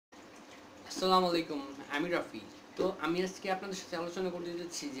আসসালামু আলাইকুম, আমি রাফি। তো আমি আজকে আপনাদের সাথে আলোচনা করতে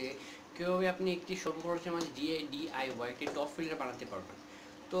যাচ্ছি যে কীভাবে আপনি একটি স্বল্প খরচের মাঝে ডিআইওয়াই একটি টপ ফিল্টার বানাতে পারবেন।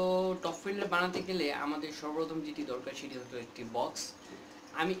 তো টপ ফিল্টার বানাতে গেলে আমাদের সর্বপ্রথম যেটি দরকার সেটি হলো একটি বক্স।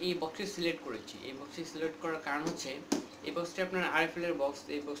 আমি এই বক্সটি সিলেক্ট করেছি। এই বক্সটি সিলেক্ট করার কারণ হচ্ছে এই বক্সটি আপনার আরএফএল এর বক্স।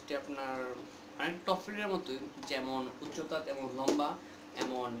 এই বক্সটি আপনার অনেক টপ ফিল্টারের মতোই, যেমন উচ্চতা তেমন লম্বা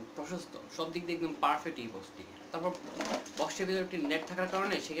এমন প্রশস্ত, সব দিক দিয়ে একদম পারফেক্ট এই বক্সটি। তারপর বক্সের ভিতরে একটি নেট থাকার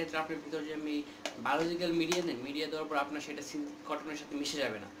কারণে সেক্ষেত্রে আপনার ভিতরে যে আমি বায়োলজিক্যাল মিডিয়া দেন, মিডিয়া দেওয়ার পর আপনার সেটা কটনের সাথে মিশে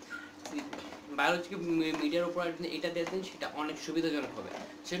যাবে না। বায়োলজিক্যাল মিডিয়ার উপর আপনি এটা দিয়ে দেন, সেটা অনেক সুবিধাজনক হবে।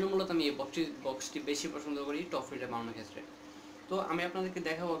 সেজন্য মূলত আমি এই বক্সটি বেশি পছন্দ করি টপ ফিল্টার বানানোর ক্ষেত্রে। তো আমি আপনাদেরকে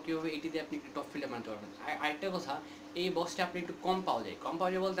দেখাবো কীভাবে এটি দিয়ে আপনি একটু টপ ফিল্টার বানাতে পারবেন। আরেকটা কথা, এই বক্সটা আপনি একটু কম পাওয়া যায়। কম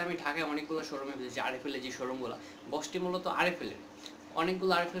পাওয়া যায় বলতে আমি ঢাকায় অনেকগুলো শোরুমে পেয়েছি, আরএফএল এর যে শোরুমগুলো, বক্সটি মূলত আরএফএল এর।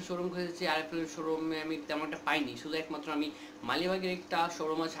 অনেকগুলো আরএফএল শোরুম খুঁজেছি, আরএফএল শোরুমে আমি তেমন একটা পাইনি। শুধু একমাত্র আমি মালিবাগের একটা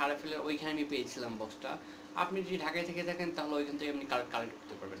শোরুম আছে আরএফএল এর, ওইখানে আমি পেয়েছিলাম বক্সটা। আপনি যদি ঢাকায় থেকে থাকেন তাহলে ওইখান থেকে আপনি কালেক্ট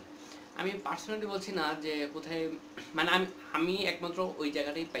করতে পারবেন। আমি পার্সোনালি বলছি না যে কোথায়, মানে আমি একমাত্র ওই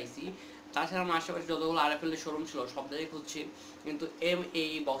জায়গাটাই পাইছি। তাছাড়া আমার আশেপাশে যতগুলো আরএফএল এর শোরুম ছিল সব জায়গায় খুঁজছি, কিন্তু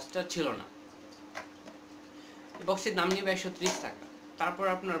এই বক্সটা ছিল না। এই বক্সের দাম নেবে 130 টাকা। তারপর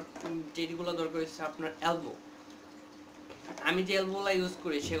আপনার যেগুলো দরকার হচ্ছে আপনার এলবো। আমি যে এলবোগুলো ইউজ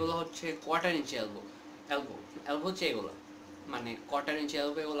করি সেগুলো হচ্ছে কোয়ার্টার ইঞ্চি এলবো। এলবো এলবো হচ্ছে এগুলো, মানে কোয়ার্টার ইঞ্চি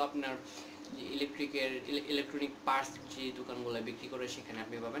এলবো। এগুলো আপনার ইলেকট্রনিক পার্টস যে দোকানগুলো বিক্রি করে সেখানে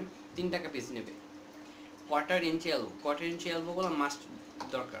আপনি পাবেন, 3 টাকা পিস নেবে। কোয়ার্টার ইঞ্চি এলবোগুলো মাস্ট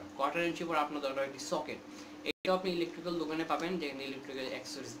দরকার। কোয়ার্টার ইঞ্চি পর আপনার দরকার একটি সকেট। এটাও আপনি ইলেকট্রিক্যাল দোকানে পাবেন, যেখানে ইলেকট্রিক্যাল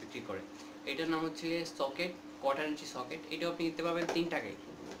অ্যাক্সেসরিজ বিক্রি করে। এটার নাম হচ্ছে সকেট, কোয়ার্টার ইঞ্চি সকেট। এটাও আপনি নিতে পাবেন 3 টাকায়।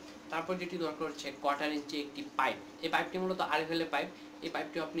 তারপর যেটি দরকার হচ্ছে কোয়ার্টার ইঞ্চি একটি পাইপ। এই পাইপটি মূলত আরএফএল এর পাইপ। এই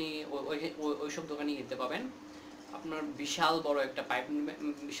পাইপটি আপনি ওইসব দোকানে কিনতে পাবেন। আপনার বিশাল বড় একটা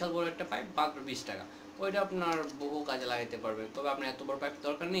পাইপ, মাত্র 20 টাকা। ওইটা আপনার বহু কাজে লাগাতে পারবে। তবে আপনার এত বড় পাইপ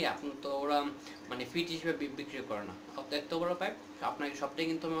দরকার নেই, আপনি তো ওরা মানে ফিট হিসেবে বিক্রি করে না। এত বড় পাইপ আপনাকে সবটাই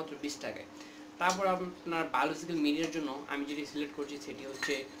কিন্তু মাত্র 20 টাকায়। তারপর আপনার বায়োলজিক্যাল মিডিয়ার জন্য আমি যেটি সিলেক্ট করছি সেটি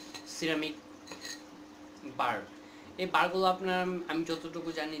হচ্ছে সিরামিক বার। এই বারগুলো আপনার, আমি যতটুকু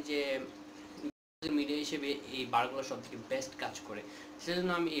জানি যে মিডিয়া হিসেবে এই বারগুলো সব থেকে বেস্ট কাজ করে, সেজন্য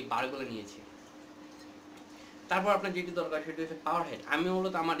আমি এই বারগুলো নিয়েছি। তারপর আপনার যেটি দরকার সেটি হচ্ছে পাওয়ার হেড। আমি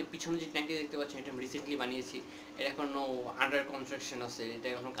মূলত আমার পিছনে যে ট্যাঙ্কি দেখতে পাচ্ছেন এটা আমি রিসেন্টলি বানিয়েছি। এটা এখনও আন্ডার কনস্ট্রাকশন আছে, এটা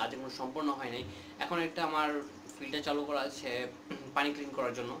এখনো কাজ এখনো সম্পূর্ণ হয় নাই। এখন একটা আমার ফিল্টার চালু করা আছে পানি ক্লিন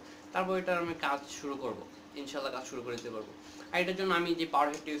করার জন্য। তারপর এটার আমি কাজ শুরু করব, ইনশাল্লাহ কাজ শুরু করে দিতে পারবো। আর এটার জন্য আমি যে পাওয়ার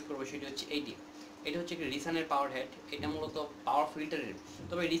হেডটা ইউজ করবো সেটি হচ্ছে এইটি। এটা হচ্ছে কি রিসানের পাওয়ার হেড। এটা মূলত পাওয়ার ফিল্টারের।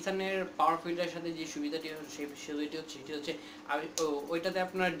 তবে রিসানের পাওয়ার ফিল্টারের সাথে যে সুবিধাটি সেটি হচ্ছে ওইটাতে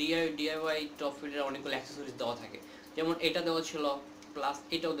আপনার ডিআইওয়াই টপ ফিল্টারে অনেকগুলো অ্যাক্সেসরিজ দেওয়া থাকে। যেমন এটা দেওয়া ছিল, প্লাস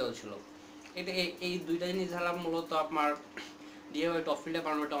এটাও দেওয়া ছিল। এটা এই দুইটা জিনিস ছাড়া মূলত আপনার ডিআইওয়াই টপ ফিল্টার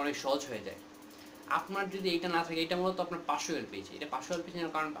বানানোটা অনেক সহজ হয়ে যায়। আপনার যদি এটা না থাকে, এটা মূলত আপনার 500 এলপিজি। এটা 500 এলপিজি,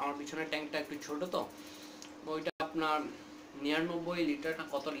 কারণ আমার পিছনের ট্যাঙ্কটা একটু ছোট, তো ওইটা আপনার 99 লিটার না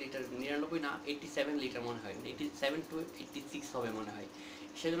কত লিটার, 99 না 87 লিটার মনে হয়, 87 to 86 হবে মনে হয়।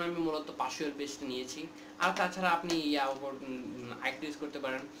 সেজন্য আমি মূলত 500 এলপিজি নিয়েছি। আর তাছাড়া আপনি আরেকটা ইউজ করতে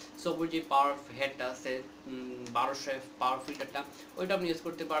পারেন, সোবুর যে পাওয়ার হেডটা আছে 1200 পাওয়ার ফিল্টারটা, ওইটা আপনি ইউজ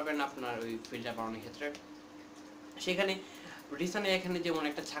করতে পারবেন আপনার ওই ফিল্টার বানানোর ক্ষেত্রে। সেখানে রিসানে এখানে যেমন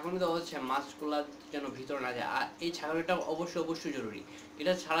একটা ছাঁকনি দেওয়া হচ্ছে মাছগুলা যেন ভিতরে না যায়, আর এই ছাঁকনিটা অবশ্যই জরুরি।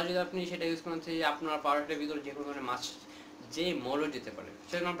 এটা ছাড়া যদি আপনি সেটা ইউজ করেন যে আপনার পাউডারটার ভিতরে যে কোনো ধরনের মাছ যে মরও যেতে পারে,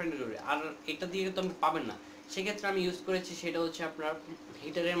 সেটা আপনার জরুরি। আর এটা দিয়ে তো আপনি পাবেন না। সেক্ষেত্রে আমি ইউজ করেছি সেটা হচ্ছে আপনার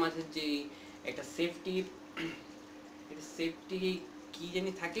হিটারের মাঝে যে একটা সেফটি কি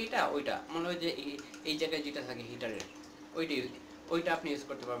জানি থাকে, এটা ওইটা মনে হয় যে এই জায়গায় যেটা থাকে হিটারের, ওইটা আপনি ইউজ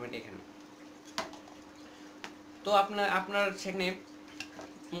করতে পারবেন এখানে। তো আপনার সেখানে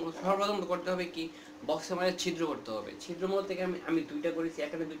সর্বপ্রথম করতে হবে কি, বক্সের মধ্যে ছিদ্র করতে হবে। ছিদ্র মধ্যে থেকে আমি দুইটা করেছি,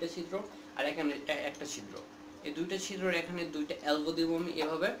 এখানে দুইটা ছিদ্র আর এখানে একটা ছিদ্র। এই দুইটা ছিদ্রের এখানে দুইটা এলবো দিব আমি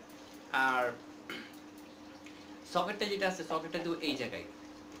এভাবে। আর সকেটটা যেটা আছে সকেটটা দেবো এই জায়গায়।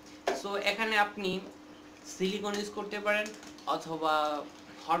 সো এখানে আপনি সিলিকন ইউজ করতে পারেন অথবা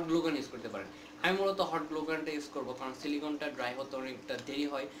হট গ্লুগান ইউজ করতে পারেন। আমি মূলত হট গ্লুগানটা ইউজ করবো, কারণ সিলিকনটা ড্রাই হতে অনেকটা দেরি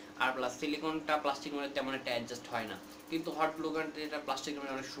হয়। আর প্লাস সিলিকনটা প্লাস্টিক মধ্যে তেমন একটা অ্যাডজাস্ট হয় না, কিন্তু হট গ্লুগানটা যেটা প্লাস্টিকের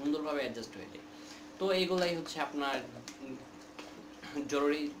মধ্যে অনেক সুন্দরভাবে অ্যাডজাস্ট হয়ে যায়। তো এইগুলাই হচ্ছে আপনার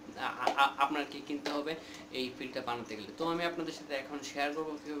জরুরি, আপনার কি কিনতে হবে এই ফিল্টার বানাতে গেলে। তো আমি আপনাদের সাথে এখন শেয়ার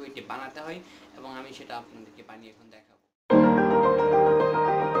করবো কীভাবে এটি বানাতে হয়, এবং আমি সেটা আপনাদেরকে বানিয়ে এখন দেখাবো।